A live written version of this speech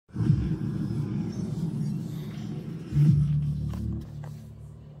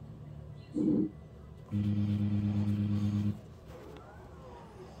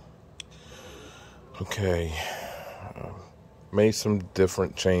Okay, made some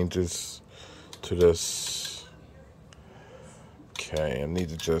different changes to this. Okay, I need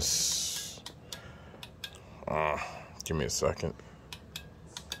to just give me a second.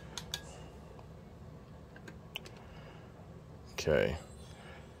 Okay,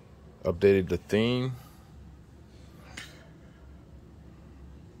 updated the theme.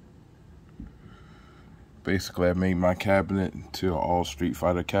 Basically, I made my cabinet into an all Street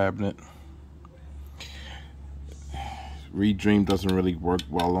Fighter cabinet. Redream doesn't really work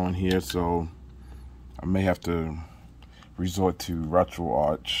well on here, so I may have to resort to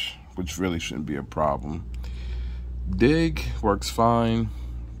Retroarch, which really shouldn't be a problem. Dig works fine.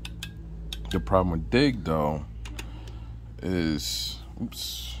 The problem with Dig, though, is, I'm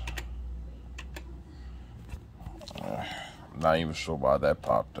not even sure why that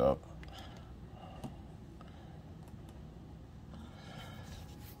popped up.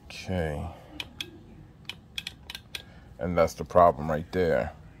 Okay. And that's the problem right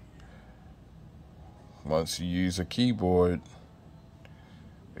there. Once you use a keyboard,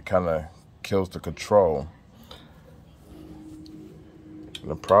 it kind of kills the control.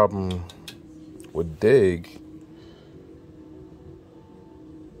 And the problem with Dig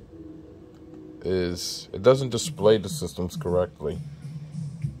is it doesn't display the systems correctly.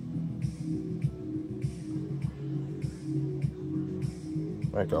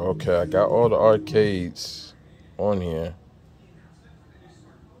 Like, okay, I got all the arcades on here.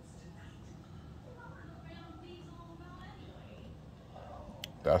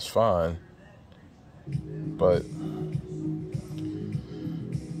 That's fine. But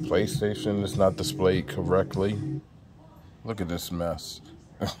PlayStation is not displayed correctly. Look at this mess.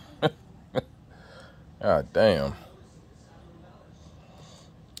 God damn.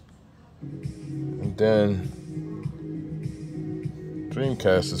 And then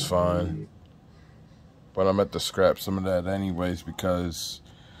Dreamcast is fine. But I'm at to scrap some of that anyways because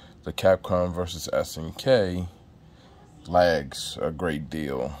the Capcom versus SNK lags a great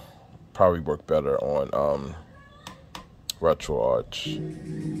deal. Probably work better on Retroarch.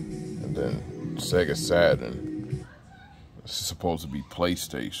 And then Sega Saturn. This is supposed to be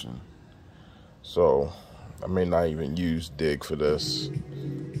PlayStation. So I may not even use Dig for this.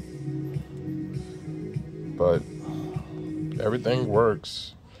 But everything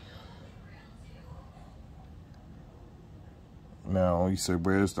works. Now, you say,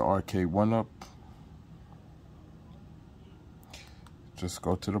 where's the Arcade1up? Just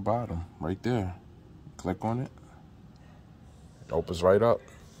go to the bottom, right there. Click on it. It opens right up.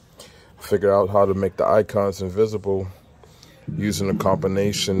 Figure out how to make the icons invisible using a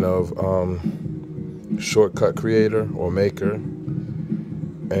combination of shortcut creator or maker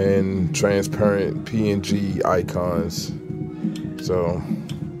and transparent PNG icons. So,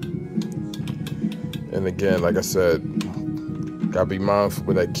 and again, like I said, gotta be mindful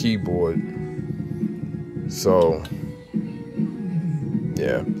with that keyboard. So,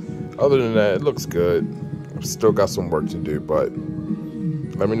 yeah. Other than that, it looks good. I've still got some work to do, but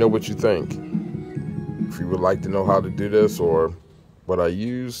let me know what you think. If you would like to know how to do this or what I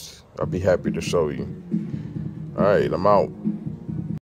used, I'll be happy to show you. Alright, I'm out.